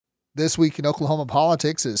This Week in Oklahoma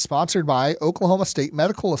Politics is sponsored by Oklahoma State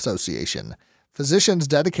Medical Association, physicians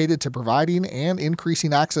dedicated to providing and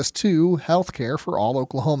increasing access to health care for all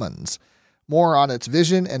Oklahomans. More on its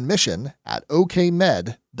vision and mission at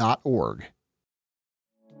okmed.org.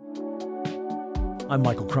 I'm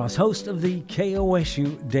Michael Cross, host of the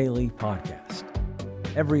KOSU Daily Podcast.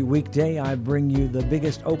 Every weekday, I bring you the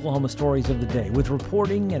biggest Oklahoma stories of the day with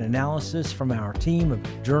reporting and analysis from our team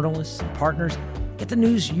of journalists and partners. Get the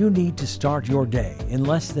news you need to start your day in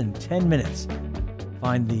less than 10 minutes.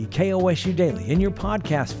 Find the KOSU Daily in your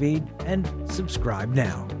podcast feed and subscribe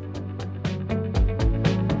now.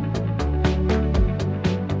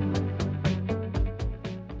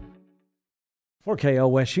 For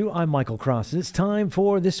KOSU, I'm Michael Cross. It's time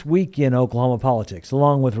for This Week in Oklahoma Politics,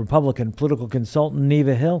 along with Republican political consultant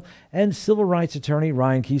Neva Hill and civil rights attorney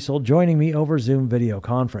Ryan Kiesel joining me over Zoom video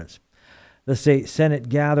conference. The state Senate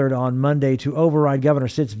gathered on Monday to override Governor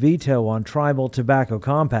Stitt's veto on tribal tobacco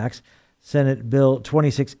compacts. Senate Bill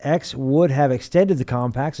 26X would have extended the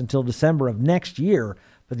compacts until December of next year,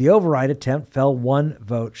 but the override attempt fell one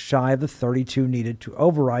vote shy of the 32 needed to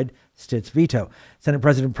override Stitt's veto. Senate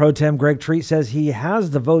President Pro Tem Greg Treat says he has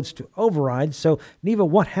the votes to override. So, Neva,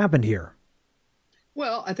 what happened here?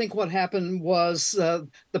 Well, I think what happened was the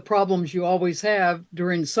problems you always have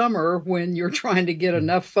during summer when you're trying to get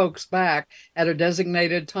enough folks back at a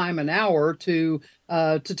designated time and hour to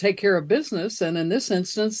take care of business. And in this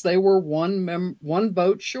instance, they were one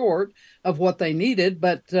vote short of what they needed.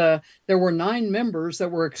 But there were 9 members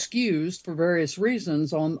that were excused for various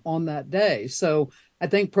reasons on that day. So I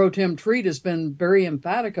think Pro Tem Treat has been very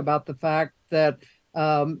emphatic about the fact that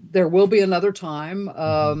there will be another time,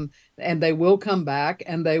 and they will come back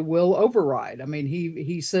and they will override. I mean,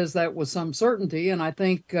 he says that with some certainty, and I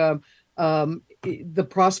think the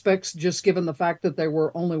prospects, just given the fact that they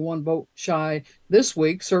were only one vote shy this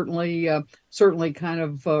week, certainly kind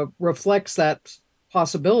of reflects that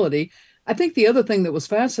possibility. I think the other thing that was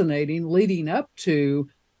fascinating leading up to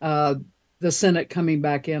the Senate coming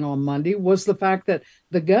back in on Monday was the fact that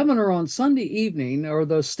the governor on Sunday evening, or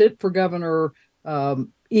the Stitt for Governor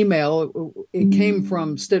email, it came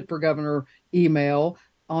from Stitt for Governor email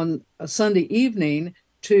on a Sunday evening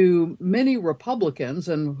to many Republicans,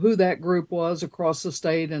 and who that group was across the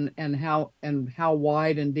state and how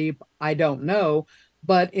wide and deep, I don't know.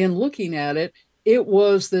 But in looking at it, it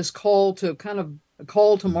was this call to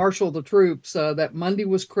marshal the troops, that Monday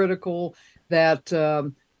was critical, that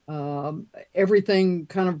everything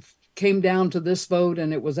kind of came down to this vote,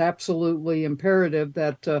 and it was absolutely imperative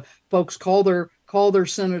that folks call their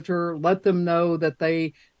senator, let them know that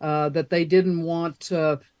they didn't want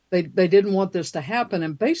they didn't want this to happen.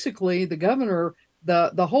 And basically, the governor,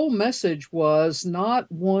 the whole message was not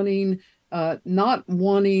wanting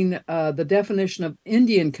the definition of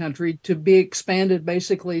Indian country to be expanded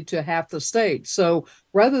basically to half the state. So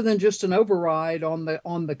rather than just an override on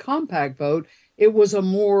the compact vote, it was a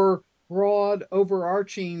more broad,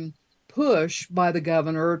 overarching push by the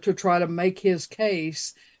governor to try to make his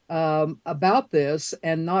case about this,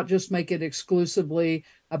 and not just make it exclusively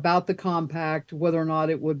about the compact, whether or not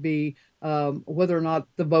the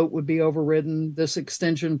vote would be overridden, this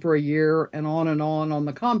extension for a year, and on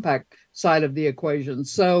the compact side of the equation.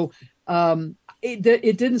 So it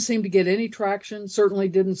didn't seem to get any traction. Certainly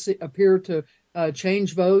didn't appear to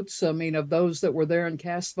change votes. I mean, of those that were there and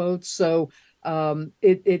cast votes. So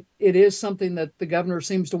it is something that the governor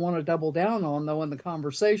seems to want to double down on, though, in the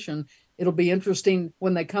conversation. It'll be interesting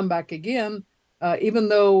when they come back again, even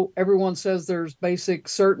though everyone says there's basic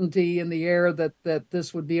certainty in the air that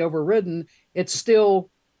this would be overridden. It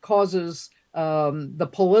still causes the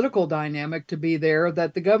political dynamic to be there,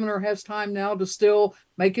 that the governor has time now to still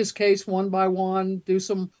make his case one by one, do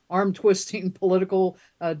some arm twisting, political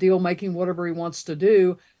deal making, whatever he wants to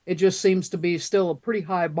do. It just seems to be still a pretty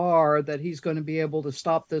high bar that he's going to be able to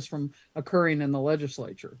stop this from occurring in the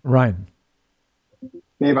legislature. Right.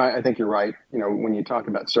 Neva, I think you're right. You know, when you talk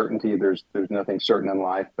about certainty, there's nothing certain in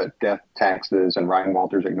life but death, taxes, and Ryan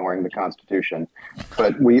Walters ignoring the Constitution.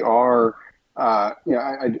 But we are, I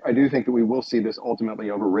do think that we will see this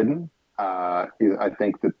ultimately overridden. I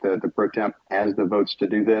think that the pro temp has the votes to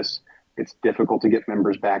do this. It's difficult to get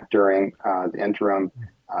members back during the interim.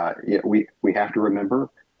 We have to remember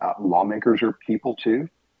lawmakers are people too,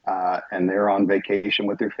 and they're on vacation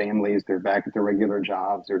with their families. They're back at their regular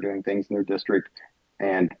jobs. They're doing things in their district.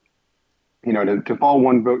 And, to fall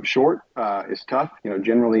one vote short is tough.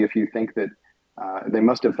 Generally, if you think that they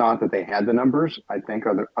must have thought that they had the numbers, I think,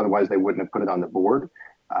 otherwise they wouldn't have put it on the board.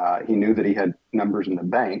 He knew that he had numbers in the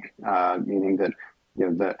bank, meaning that,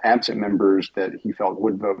 the absent members that he felt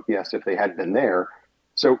would vote yes if they had been there.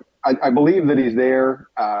 So I believe that he's there,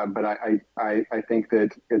 but I think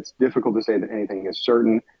that it's difficult to say that anything is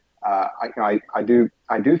certain. I do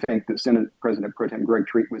think that Senate President Pro Tem Greg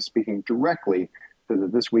Treat was speaking directly to the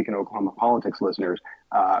This Week in Oklahoma Politics listeners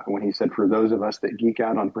when he said, for those of us that geek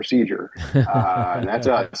out on procedure, and that's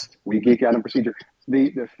us, we geek out on procedure.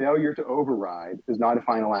 The failure to override is not a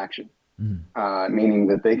final action, meaning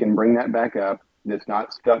that they can bring that back up. It's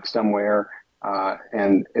not stuck somewhere.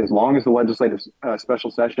 And as long as the legislative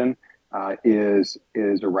special session is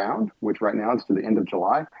around, which right now is to the end of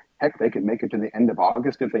July, heck, they could make it to the end of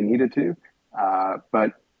August if they needed to.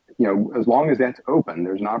 But as long as that's open,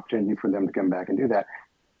 there's an opportunity for them to come back and do that.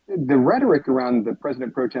 The rhetoric around the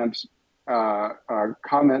President Pro Temp's commentary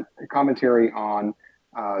on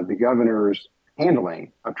the governor's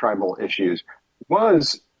handling of tribal issues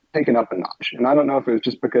was taken up a notch. And I don't know if it was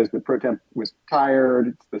just because the Pro Temp was tired,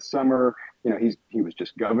 it's the summer, he was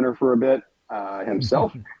just governor for a bit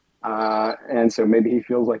himself. And so maybe he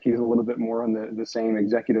feels like he's a little bit more on the same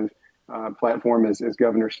executive platform as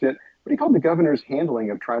Governor Stitt. But he called the governor's handling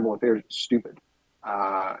of tribal affairs stupid.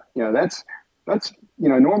 That's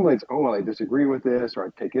normally it's, oh, well, I disagree with this, or I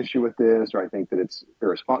take issue with this, or I think that it's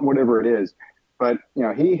irresponsible, whatever it is. But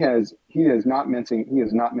he is not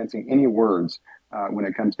mincing any words when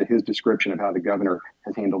it comes to his description of how the governor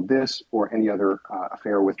has handled this or any other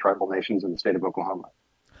affair with tribal nations in the state of Oklahoma.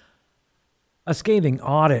 A scathing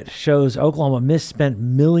audit shows Oklahoma misspent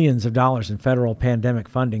millions of dollars in federal pandemic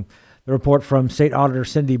funding. The report from State Auditor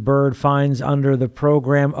Cindy Byrd finds under the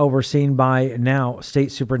program overseen by now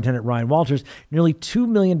State Superintendent Ryan Walters, nearly $2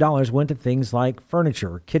 million went to things like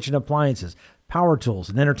furniture, kitchen appliances, power tools,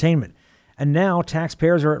 and entertainment. And now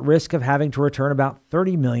taxpayers are at risk of having to return about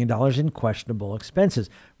 $30 million in questionable expenses.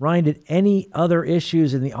 Ryan, did any other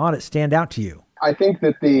issues in the audit stand out to you? I think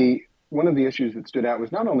that one of the issues that stood out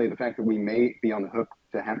was not only the fact that we may be on the hook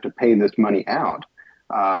to have to pay this money out,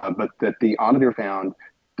 but that the auditor found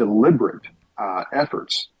deliberate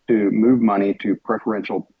efforts to move money to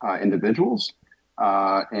preferential individuals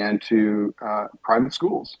and to private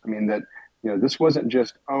schools. I mean, that this wasn't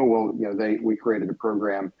just, we created a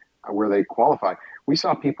program where they qualify. We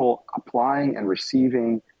saw people applying and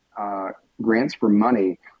receiving grants for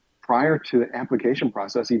money prior to the application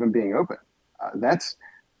process even being open. That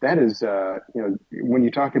is when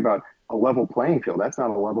you talk about a level playing field, that's not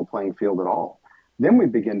a level playing field at all. Then we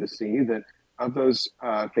begin to see that of those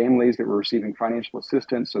families that were receiving financial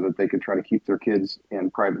assistance so that they could try to keep their kids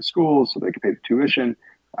in private schools so they could pay the tuition,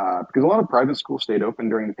 because a lot of private schools stayed open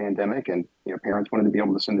during the pandemic, and parents wanted to be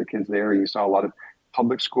able to send their kids there. You saw a lot of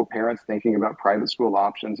public school parents thinking about private school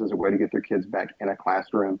options as a way to get their kids back in a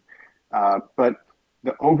classroom. But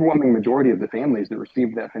the overwhelming majority of the families that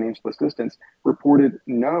received that financial assistance reported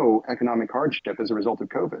no economic hardship as a result of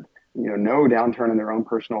COVID, no downturn in their own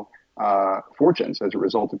personal fortunes as a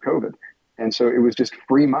result of COVID. And so it was just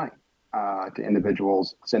free money to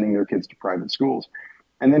individuals sending their kids to private schools.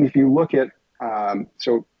 And then if you look at,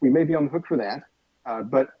 so we may be on the hook for that,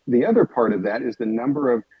 but the other part of that is the number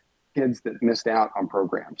of kids that missed out on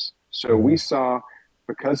programs. So we saw,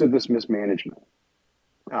 because of this mismanagement,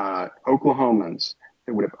 Oklahomans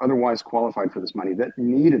that would have otherwise qualified for this money, that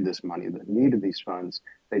needed this money, that needed these funds,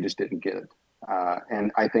 they just didn't get it.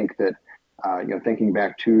 And I think that, thinking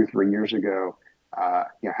back 2-3 years ago,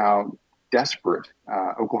 how desperate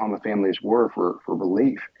Oklahoma families were for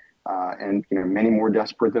relief, and many more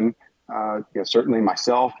desperate than certainly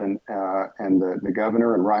myself and the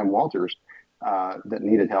governor and Ryan Walters that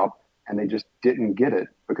needed help, and they just didn't get it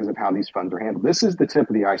because of how these funds are handled. This is the tip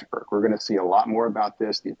of the iceberg. We're going to see a lot more about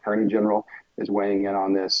this. The Attorney General is weighing in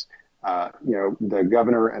on this. The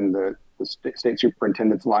governor and the state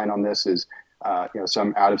superintendent's line on this is,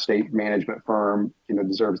 some out-of-state management firm,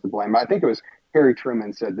 deserves the blame. I think it was Harry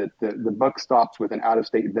Truman said that the buck stops with an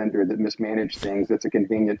out-of-state vendor that mismanaged things. That's a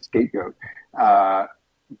convenient scapegoat.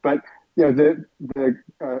 But the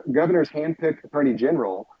governor's handpicked Attorney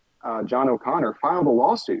General, John O'Connor, filed a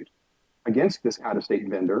lawsuit against this out-of-state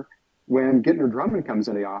vendor. When Gittner Drummond comes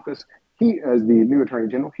into office, he, as the new Attorney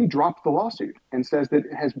General, he dropped the lawsuit and says that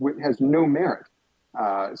it has no merit.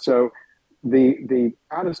 So the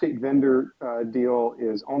out-of-state vendor deal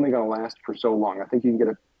is only going to last for so long. I think you can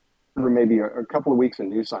get for maybe a couple of weeks in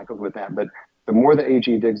news cycles with that. But the more the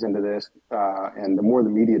AG digs into this, and the more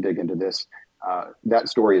the media dig into this, that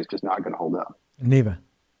story is just not going to hold up. Neva.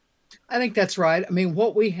 I think that's right. I mean,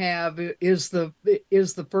 what we have is the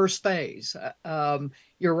first phase.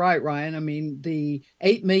 You're right, Ryan. I mean, the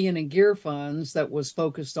 $8 million in gear funds that was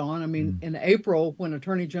focused on. I mean, in April, when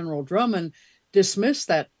Attorney General Drummond dismissed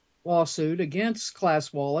that lawsuit against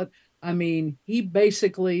Class Wallet, I mean, he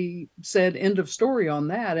basically said end of story on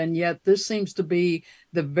that. And yet this seems to be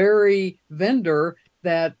the very vendor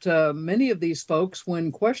that many of these folks,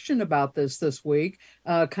 when questioned about this week,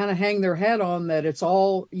 kind of hang their hat on, that it's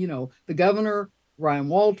all, the governor, Ryan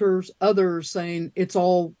Walters, others saying it's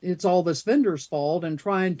all this vendor's fault, and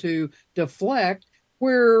trying to deflect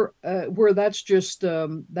where that's just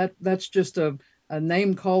that's just a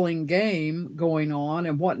name calling game going on.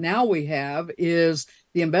 And what now we have is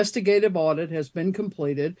the investigative audit has been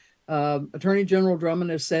completed. Attorney General Drummond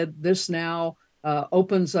has said this now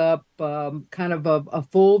opens up kind of a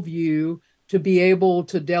full view to be able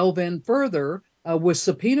to delve in further with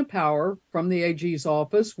subpoena power from the AG's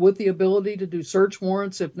office, with the ability to do search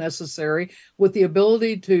warrants if necessary, with the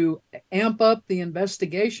ability to amp up the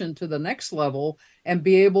investigation to the next level and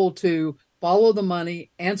be able to follow the money,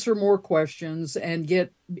 answer more questions, and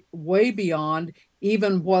get way beyond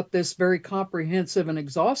even what this very comprehensive and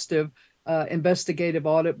exhaustive investigative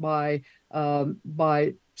audit by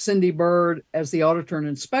Cindy Byrd as the auditor and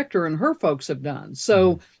inspector and her folks have done.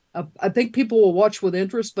 So I think people will watch with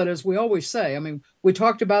interest, but as we always say, I mean, we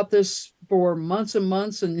talked about this for months and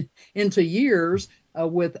months and into years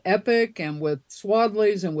with Epic and with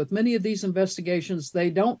Swadley's and with many of these investigations. They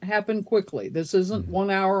don't happen quickly. This isn't 1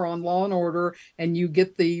 hour on Law and Order and you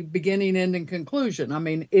get the beginning, end, and conclusion. I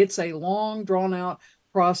mean, it's a long, drawn out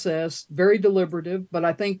process, very deliberative, but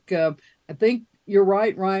I think you're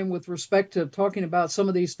right, Ryan, with respect to talking about some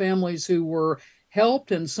of these families who were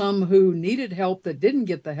helped and some who needed help that didn't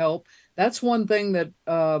get the help. That's one thing that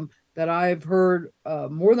that I've heard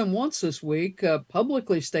more than once this week,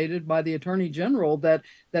 publicly stated by the Attorney General, that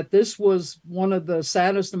this was one of the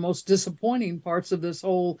saddest and most disappointing parts of this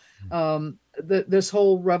whole this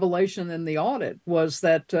whole revelation in the audit, was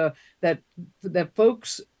that that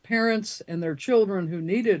folks, parents, and their children who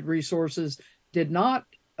needed resources did not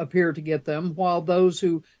appear to get them, while those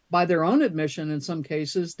who, by their own admission in some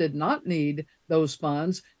cases, did not need those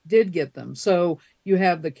funds did get them. So you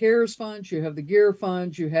have the CARES funds, you have the GEAR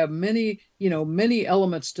funds, you have many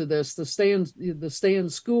elements to this, the stay in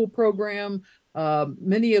school program,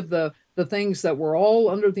 many of the things that were all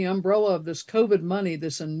under the umbrella of this COVID money,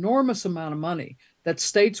 this enormous amount of money that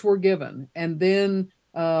states were given, and then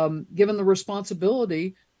given the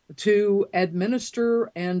responsibility to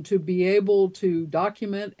administer and to be able to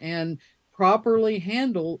document and properly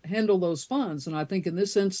handle those funds. And I think in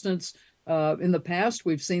this instance, in the past,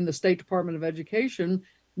 we've seen the State Department of Education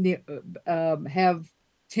have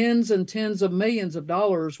tens and tens of millions of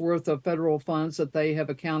dollars worth of federal funds that they have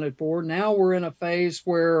accounted for. Now we're in a phase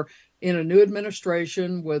where, in a new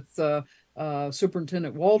administration with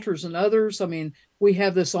Superintendent Walters and others, I mean, we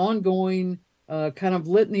have this ongoing kind of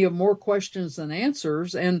litany of more questions than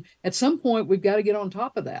answers. And at some point, we've got to get on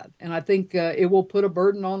top of that. And I think it will put a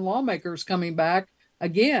burden on lawmakers coming back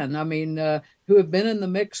again. I mean, who have been in the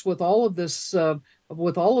mix with all of this,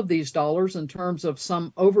 with all of these dollars in terms of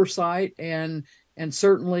some oversight and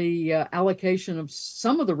certainly allocation of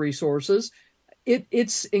some of the resources.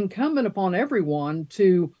 It's incumbent upon everyone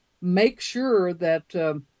to make sure that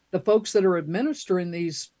the folks that are administering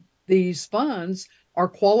these funds are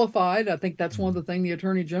qualified. I think that's one of the things the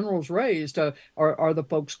Attorney General's raised. Are the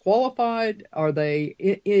folks qualified? Are they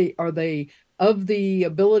of the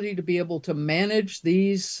ability to be able to manage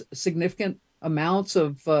these significant amounts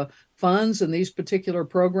of funds in these particular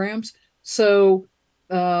programs? So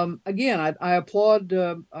again, I applaud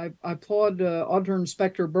Auditor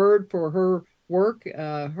Inspector Byrd for her work,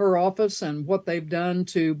 her office, and what they've done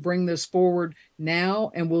to bring this forward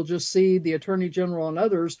now. And we'll just see the Attorney General and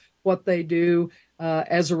others what they do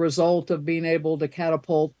as a result of being able to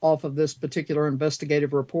catapult off of this particular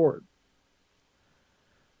investigative report.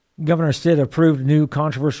 Governor Stitt approved new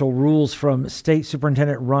controversial rules from State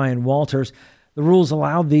Superintendent Ryan Walters. The rules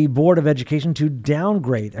allowed the Board of Education to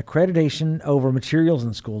downgrade accreditation over materials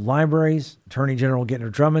in school libraries. Attorney General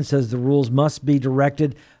Governor Drummond says the rules must be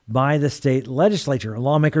directed by the state legislature.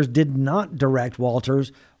 Lawmakers did not direct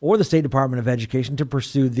Walters or the State Department of Education to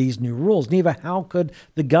pursue these new rules. Neva, how could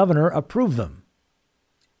the governor approve them?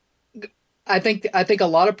 I think a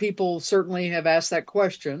lot of people certainly have asked that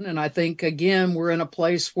question. And I think, again, we're in a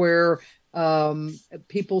place where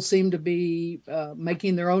people seem to be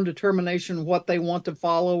making their own determination what they want to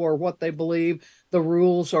follow or what they believe the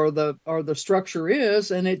rules or the structure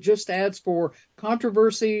is. And it just adds for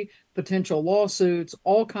controversy, potential lawsuits,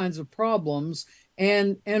 all kinds of problems,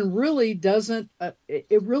 and really doesn't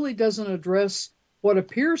address what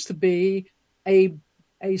appears to be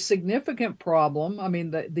a significant problem. I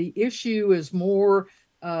mean, the issue is more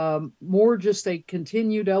just a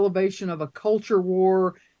continued elevation of a culture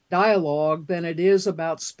war dialogue than it is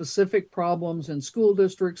about specific problems in school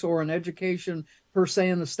districts or in education per se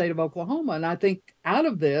in the state of Oklahoma. And I think out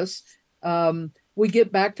of this, we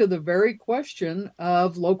get back to the very question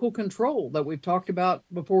of local control that we've talked about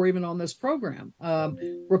before, even on this program.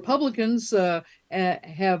 Republicans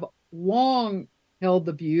have long held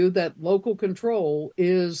the view that local control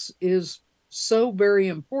is so very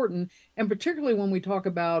important, and particularly when we talk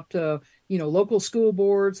about local school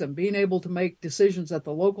boards and being able to make decisions at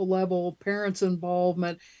the local level, parents'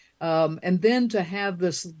 involvement, and then to have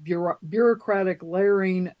this bureaucratic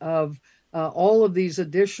layering of all of these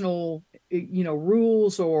additional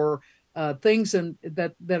rules or things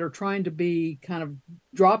that are trying to be kind of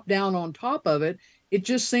dropped down on top of it. It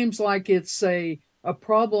just seems like it's a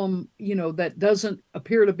problem, that doesn't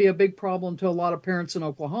appear to be a big problem to a lot of parents in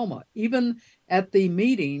Oklahoma. Even at the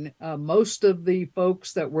meeting, most of the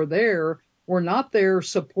folks that were there were not there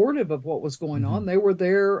supportive of what was going on. They were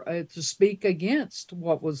there to speak against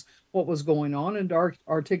what was going on and to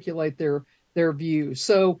articulate their views.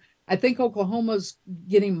 So I think Oklahoma's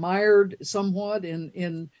getting mired somewhat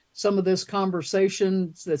in some of this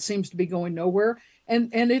conversation that seems to be going nowhere,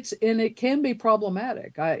 and it can be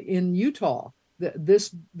problematic. In Utah,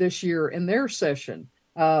 this year in their session,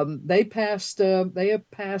 they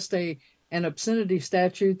have passed an obscenity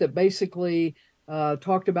statute that basically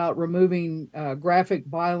talked about removing graphic,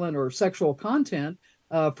 violent, or sexual content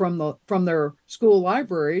from their school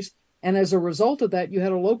libraries. And as a result of that, you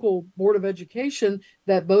had a local board of education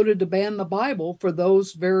that voted to ban the Bible for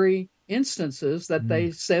those very instances that they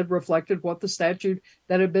said reflected what the statute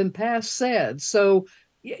that had been passed said. So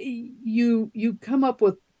you come up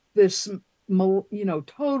with this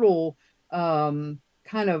total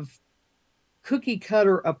kind of cookie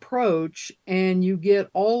cutter approach, and you get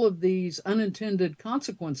all of these unintended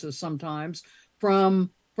consequences sometimes from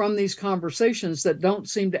these conversations that don't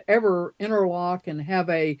seem to ever interlock and have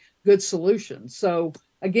a good solution. So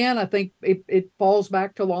again, I think it falls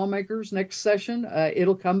back to lawmakers next session.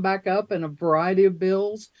 It'll come back up in a variety of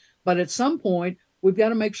bills, but at some point we've got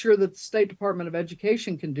to make sure that the State Department of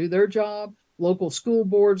Education can do their job. Local school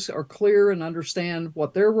boards are clear and understand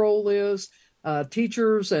what their role is.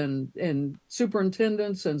 Teachers and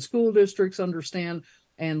superintendents and school districts understand,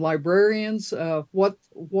 and librarians what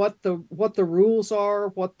the rules are,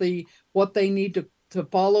 what they need to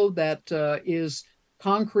follow that is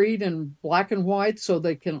concrete and black and white, so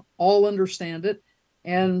they can all understand it.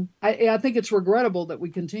 And I think it's regrettable that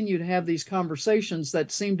we continue to have these conversations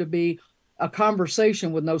that seem to be a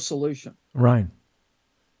conversation with no solution. Right.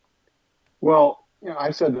 Well,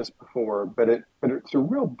 I've said this before, but it's a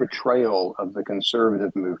real betrayal of the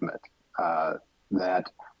conservative movement that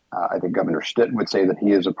I think Governor Stitt would say that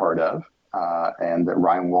he is a part of, and that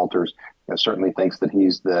Ryan Walters certainly thinks that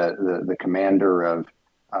he's the commander of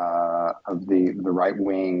the right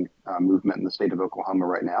wing movement in the state of Oklahoma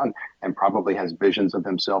right now, and probably has visions of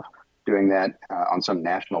himself doing that on some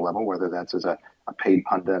national level, whether that's as a paid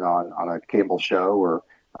pundit on a cable show or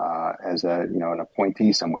as an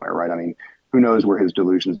appointee somewhere, right? I mean, who knows where his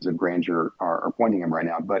delusions of grandeur are pointing him right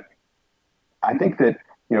now? But I think that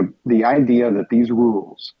the idea that these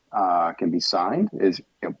rules can be signed is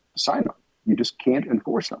sign them. You just can't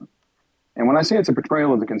enforce them. And when I say it's a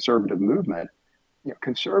betrayal of the conservative movement,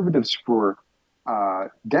 conservatives for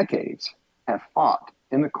decades have fought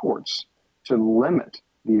in the courts to limit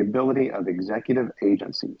the ability of executive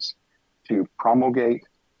agencies to promulgate,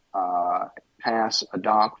 pass,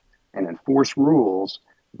 adopt, and enforce rules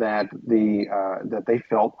that they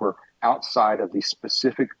felt were outside of the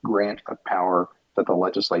specific grant of power that the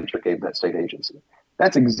legislature gave that state agency.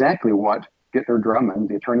 That's exactly what Gittner Drummond,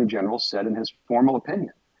 the Attorney General, said in his formal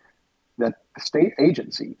opinion, that the state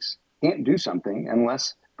agencies can't do something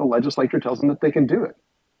unless the legislature tells them that they can do it.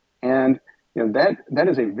 And that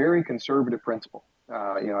is a very conservative principle.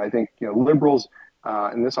 I think liberals,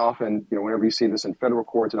 and this often, whenever you see this in federal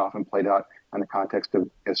courts, it often played out in the context of,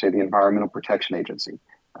 say, the Environmental Protection Agency,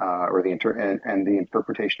 or the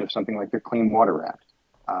interpretation of something like the Clean Water Act.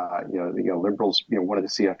 The liberals wanted to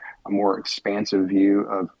see a more expansive view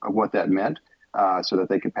of what that meant, so that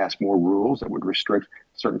they could pass more rules that would restrict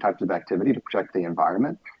certain types of activity to protect the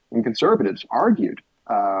environment. And conservatives argued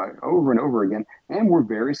over and over again, and were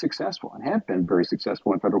very successful and have been very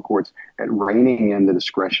successful in federal courts at reining in the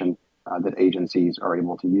discretion that agencies are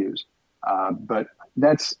able to use. But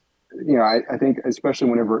that's, I think, especially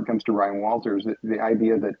whenever it comes to Ryan Walters, the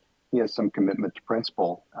idea that he has some commitment to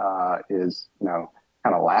principle is,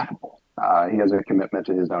 kind of laughable. He has a commitment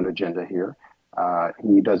to his own agenda here.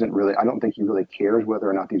 He doesn't really, I don't think he really cares whether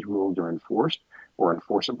or not these rules are enforced or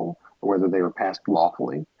enforceable, or whether they were passed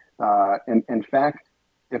lawfully. And in fact,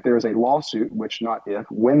 if there is a lawsuit, which not if,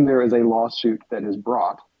 when there is a lawsuit that is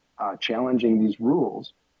brought challenging these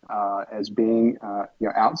rules as being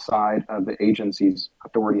outside of the agency's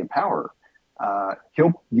authority and power,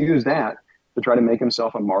 he'll use that to try to make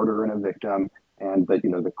himself a martyr and a victim, and that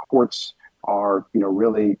the courts are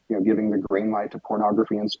really giving the green light to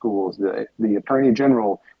pornography in schools. The Attorney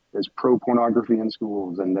General is pro pornography in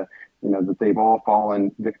schools, and that they've all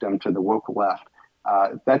fallen victim to the woke left.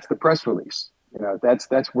 That's the press release.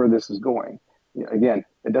 That's where this is going. Again,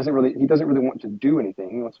 he doesn't really want to do anything.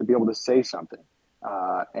 He wants to be able to say something,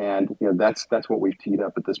 and that's what we've teed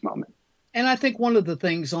up at this moment. And I think one of the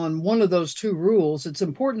things on one of those two rules, it's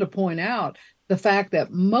important to point out the fact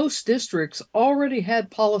that most districts already had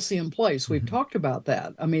policy in place. We've talked about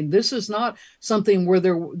that. I mean, this is not something where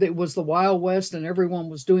it was the Wild West and everyone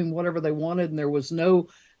was doing whatever they wanted and there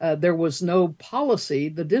was no policy.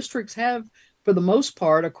 The districts have, for the most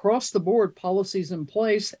part, across the board, policies in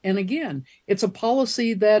place. And again, it's a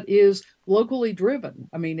policy that is locally driven.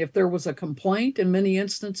 I mean, if there was a complaint, in many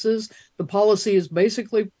instances, the policy is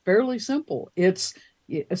basically fairly simple.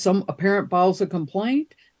 A parent files a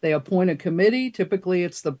complaint, they appoint a committee. Typically,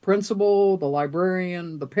 it's the principal, the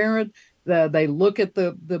librarian, the parent. They look at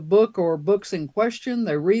the book or books in question,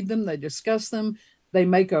 they read them, they discuss them, they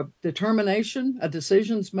make a determination, a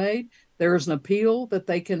decision's made. There is an appeal that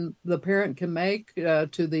the parent can make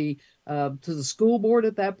to the school board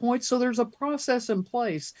at that point. So there's a process in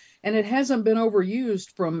place, and it hasn't been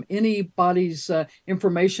overused from anybody's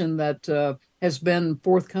information that has been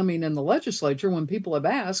forthcoming in the legislature. When people have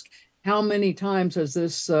asked how many times has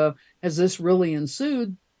this really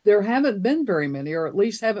ensued, there haven't been very many, or at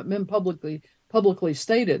least haven't been publicly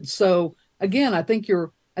stated. So again, I think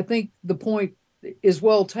the point is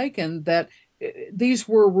well taken that these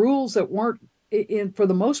were rules that weren't, for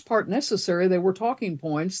the most part, necessary. They were talking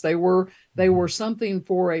points. They were something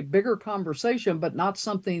for a bigger conversation, but not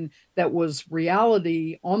something that was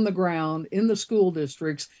reality on the ground in the school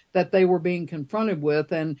districts that they were being confronted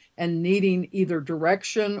with and needing either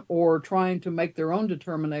direction or trying to make their own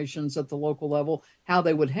determinations at the local level, how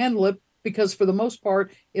they would handle it, because for the most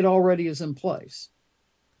part, it already is in place.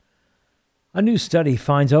 A new study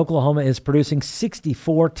finds Oklahoma is producing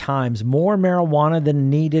 64 times more marijuana than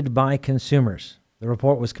needed by consumers. The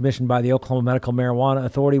report was commissioned by the Oklahoma Medical Marijuana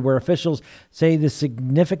Authority, where officials say the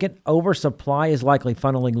significant oversupply is likely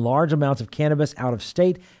funneling large amounts of cannabis out of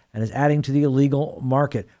state and is adding to the illegal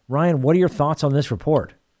market. Ryan, what are your thoughts on this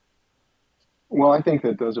report? Well, I think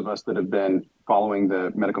that those of us that have been following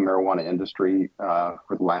the medical marijuana industry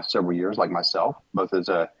for the last several years, like myself, both as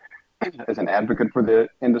an advocate for the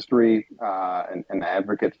industry and an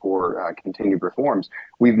advocate for continued reforms,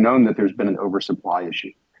 we've known that there's been an oversupply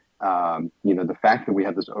issue. The fact that we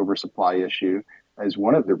have this oversupply issue is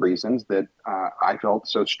one of the reasons that I felt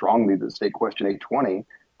so strongly that State Question 820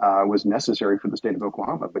 was necessary for the state of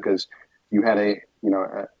Oklahoma, because you had an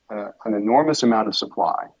enormous amount of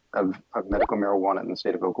supply of medical marijuana in the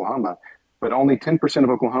state of Oklahoma, but only 10% of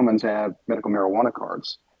Oklahomans have medical marijuana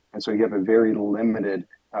cards. And so you have a very limited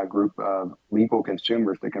group of legal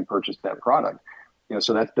consumers that can purchase that product.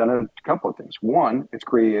 So that's done a couple of things. One, it's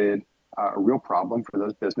created a real problem for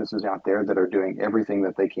those businesses out there that are doing everything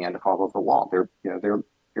that they can to follow the law.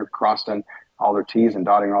 They're crossing all their T's and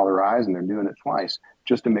dotting all their I's, and they're doing it twice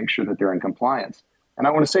just to make sure that they're in compliance. And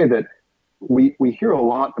I want to say that we hear a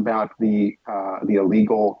lot about the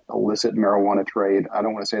illegal, illicit marijuana trade. I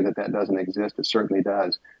don't want to say that doesn't exist. It certainly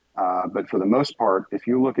does. But for the most part, if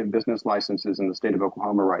you look at business licenses in the state of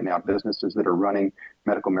Oklahoma right now, businesses that are running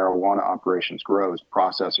medical marijuana operations, grows,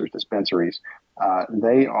 processors, dispensaries,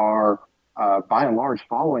 they are by and large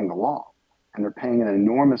following the law, and they're paying an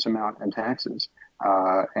enormous amount in taxes,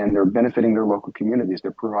 and they're benefiting their local communities.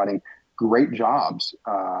 They're providing great jobs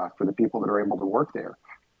for the people that are able to work there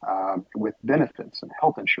with benefits and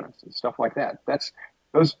health insurance and stuff like that.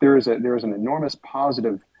 There is an enormous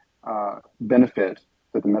positive benefit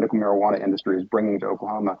that the medical marijuana industry is bringing to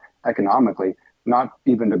Oklahoma economically, not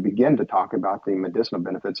even to begin to talk about the medicinal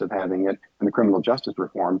benefits of having it and the criminal justice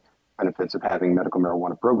reform benefits of having medical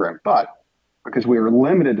marijuana program. But because we are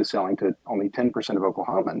limited to selling to only 10% of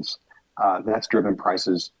Oklahomans, that's driven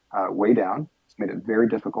prices way down. It's made it very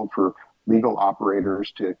difficult for legal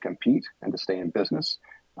operators to compete and to stay in business.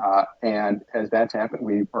 And as that's happened,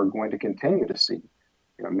 we are going to continue to see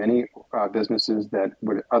many businesses that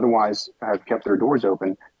would otherwise have kept their doors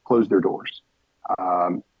open close their doors.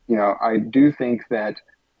 I do think that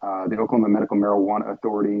the Oklahoma Medical Marijuana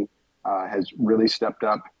Authority has really stepped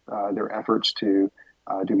up their efforts to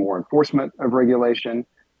do more enforcement of regulation.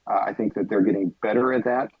 I think that they're getting better at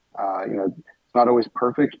that. not always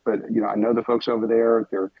perfect, but I know the folks over there.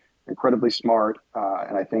 They're incredibly smart,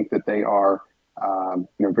 and I think that they are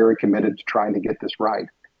very committed to trying to get this right.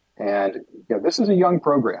 And this is a young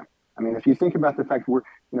program. I mean, if you think about the fact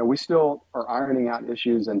we still are ironing out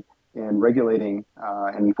issues and regulating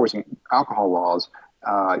and enforcing alcohol laws,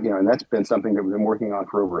 and that's been something that we've been working on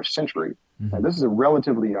for over a century. Mm-hmm. And this is a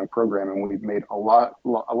relatively young program, and we've made a lot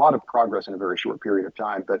of progress in a very short period of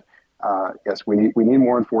time. But yes, we need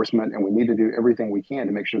more enforcement, and we need to do everything we can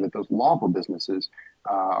to make sure that those lawful businesses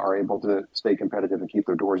are able to stay competitive and keep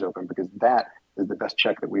their doors open, because that is the best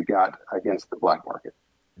check that we've got against the black market.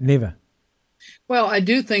 Neva. Well, I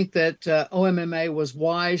do think that OMMA was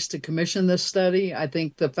wise to commission this study. I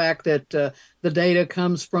think the fact that the data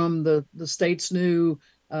comes from the state's new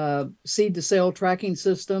seed to sale tracking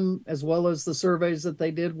system, as well as the surveys that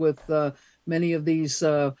they did with many of these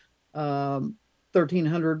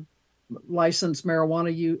 1,300 licensed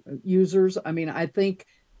marijuana users. I mean, I think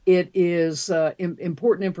it is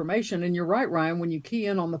important information. And you're right, Ryan, when you key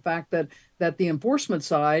in on the fact that the enforcement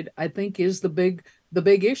side, I think, is the big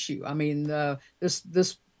issue. I mean,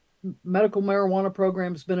 this medical marijuana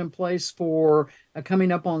program has been in place for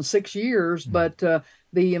coming up on 6 years, but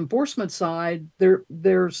the enforcement side,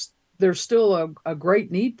 there's still a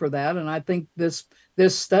great need for that, and I think this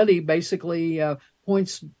study basically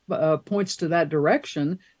points to that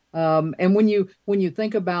direction. And when you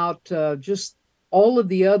think about just all of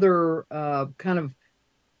the other kind of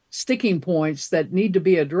sticking points that need to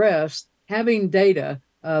be addressed, having data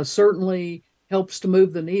certainly helps to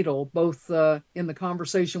move the needle, both in the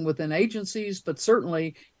conversation within agencies, but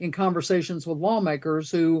certainly in conversations with lawmakers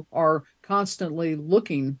who are constantly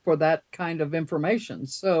looking for that kind of information.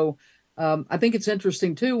 So I think it's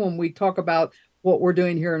interesting, too, when we talk about what we're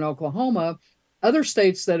doing here in Oklahoma, other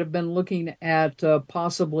states that have been looking at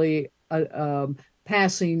possibly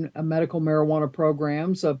passing medical marijuana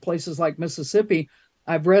programs, places like Mississippi.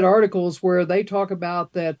 I've read articles where they talk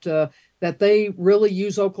about that they really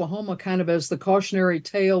use Oklahoma kind of as the cautionary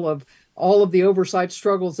tale of all of the oversight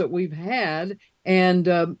struggles that we've had, and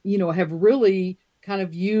have really kind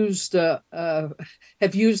of used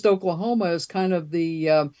Oklahoma as kind of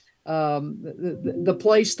the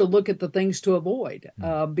place to look at the things to avoid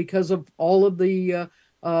because of all of the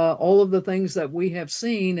things that we have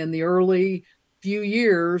seen in the early few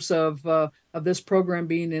years of this program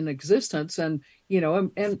being in existence. And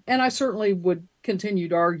I certainly would continue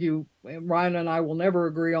to argue, Ryan and I will never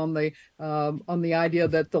agree on the idea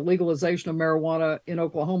that the legalization of marijuana in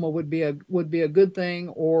Oklahoma would be a good thing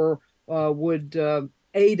or would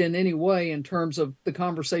aid in any way in terms of the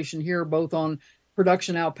conversation here, both on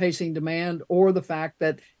production outpacing demand or the fact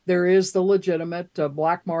that there is the legitimate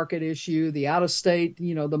black market issue, the out of state,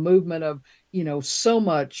 the movement of, so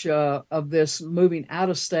much of this moving out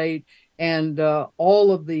of state and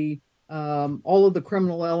all of the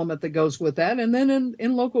criminal element that goes with that. And then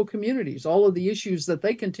in local communities, all of the issues that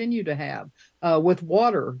they continue to have with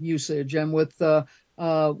water usage and with the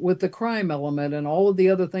crime element and all of the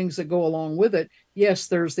other things that go along with it. Yes,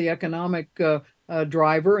 there's the economic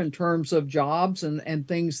driver in terms of jobs and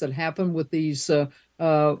things that happen with these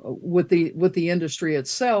with the industry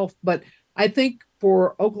itself. But I think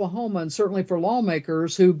for Oklahoma and certainly for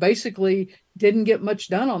lawmakers who basically didn't get much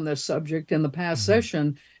done on this subject in the past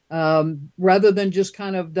session, rather than just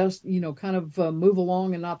kind of move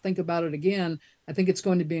along and not think about it again, I think it's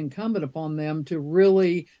going to be incumbent upon them to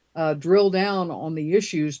really drill down on the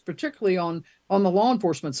issues, particularly on the law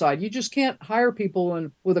enforcement side. You just can't hire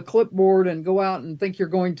people with a clipboard and go out and think you're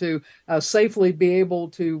going to safely be able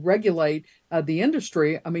to regulate the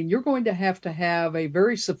industry. I mean, you're going to have a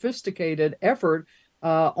very sophisticated effort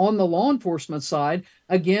on the law enforcement side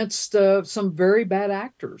against some very bad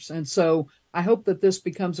actors. And so I hope that this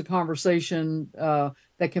becomes a conversation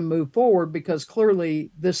that can move forward, because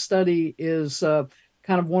clearly this study is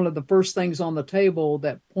kind of one of the first things on the table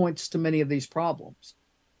that points to many of these problems.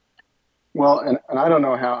 Well, and I don't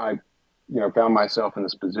know how I, found myself in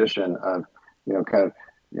this position of,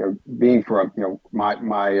 being from, my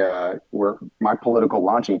political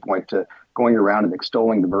launching point to going around and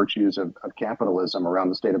extolling the virtues of capitalism around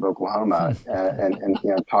the state of Oklahoma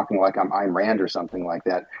and talking like I'm Ayn Rand or something like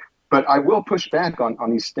that. But I will push back on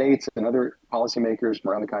these states and other policymakers from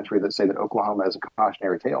around the country that say that Oklahoma is a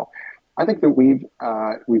cautionary tale. I think that we've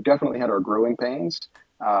definitely had our growing pains,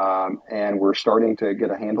 and we're starting to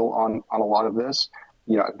get a handle on a lot of this.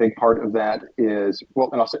 A big part of that is,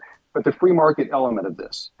 but the free market element of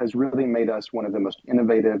this has really made us one of the most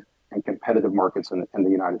innovative and competitive markets in the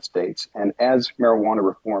United States. And as marijuana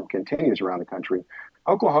reform continues around the country,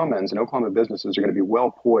 Oklahomans and Oklahoma businesses are going to be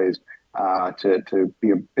well poised to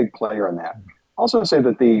be a big player in that. also say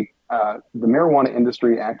that the marijuana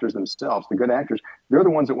industry actors themselves, the good actors, they're the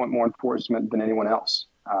ones that want more enforcement than anyone else.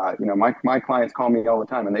 My clients call me all the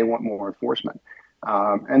time, and they want more enforcement.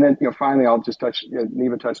 And then, finally, I'll just touch.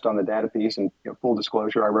 Neva touched on the data piece, and full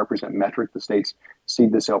disclosure, I represent Metric, the state's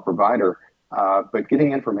seed to sale provider. But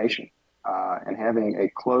getting information and having a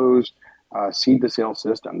closed seed to sale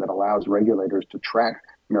system that allows regulators to track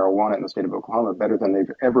marijuana in the state of Oklahoma better than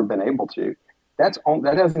they've ever been able to. That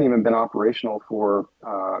hasn't even been operational for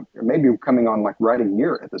maybe coming on like right a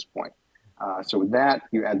year at this point. So with that,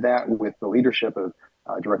 you add that with the leadership of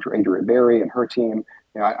Director Adria Berry and her team.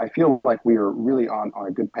 I feel like we are really on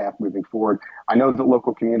a good path moving forward. I know that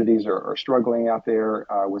local communities are struggling out there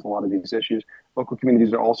with a lot of these issues. Local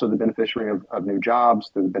communities are also the beneficiary of new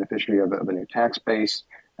jobs. They're the beneficiary of a new tax base.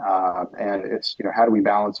 And it's, how do we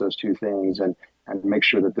balance those two things and make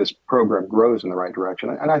sure that this program grows in the right direction?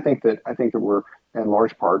 And I think that we're in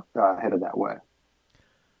large part headed that way.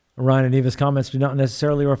 Ryan and Neva's comments do not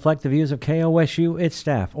necessarily reflect the views of KOSU, its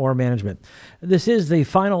staff, or management. This is the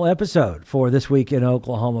final episode for This Week in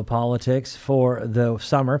Oklahoma Politics for the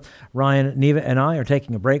summer. Ryan, Neva, and I are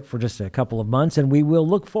taking a break for just a couple of months, and we will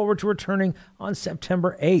look forward to returning on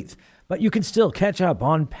September 8th. But you can still catch up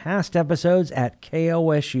on past episodes at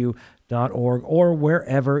KOSU.org or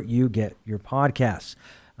wherever you get your podcasts.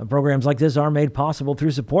 Programs like this are made possible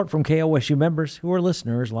through support from KOSU members who are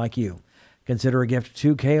listeners like you. Consider a gift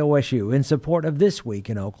to KOSU in support of This Week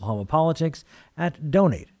in Oklahoma Politics at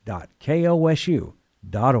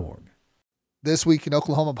donate.kosu.org. This Week in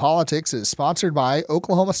Oklahoma Politics is sponsored by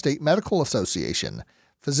Oklahoma State Medical Association,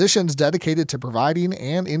 physicians dedicated to providing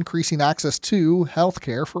and increasing access to health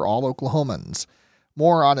care for all Oklahomans.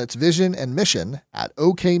 More on its vision and mission at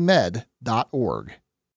okmed.org.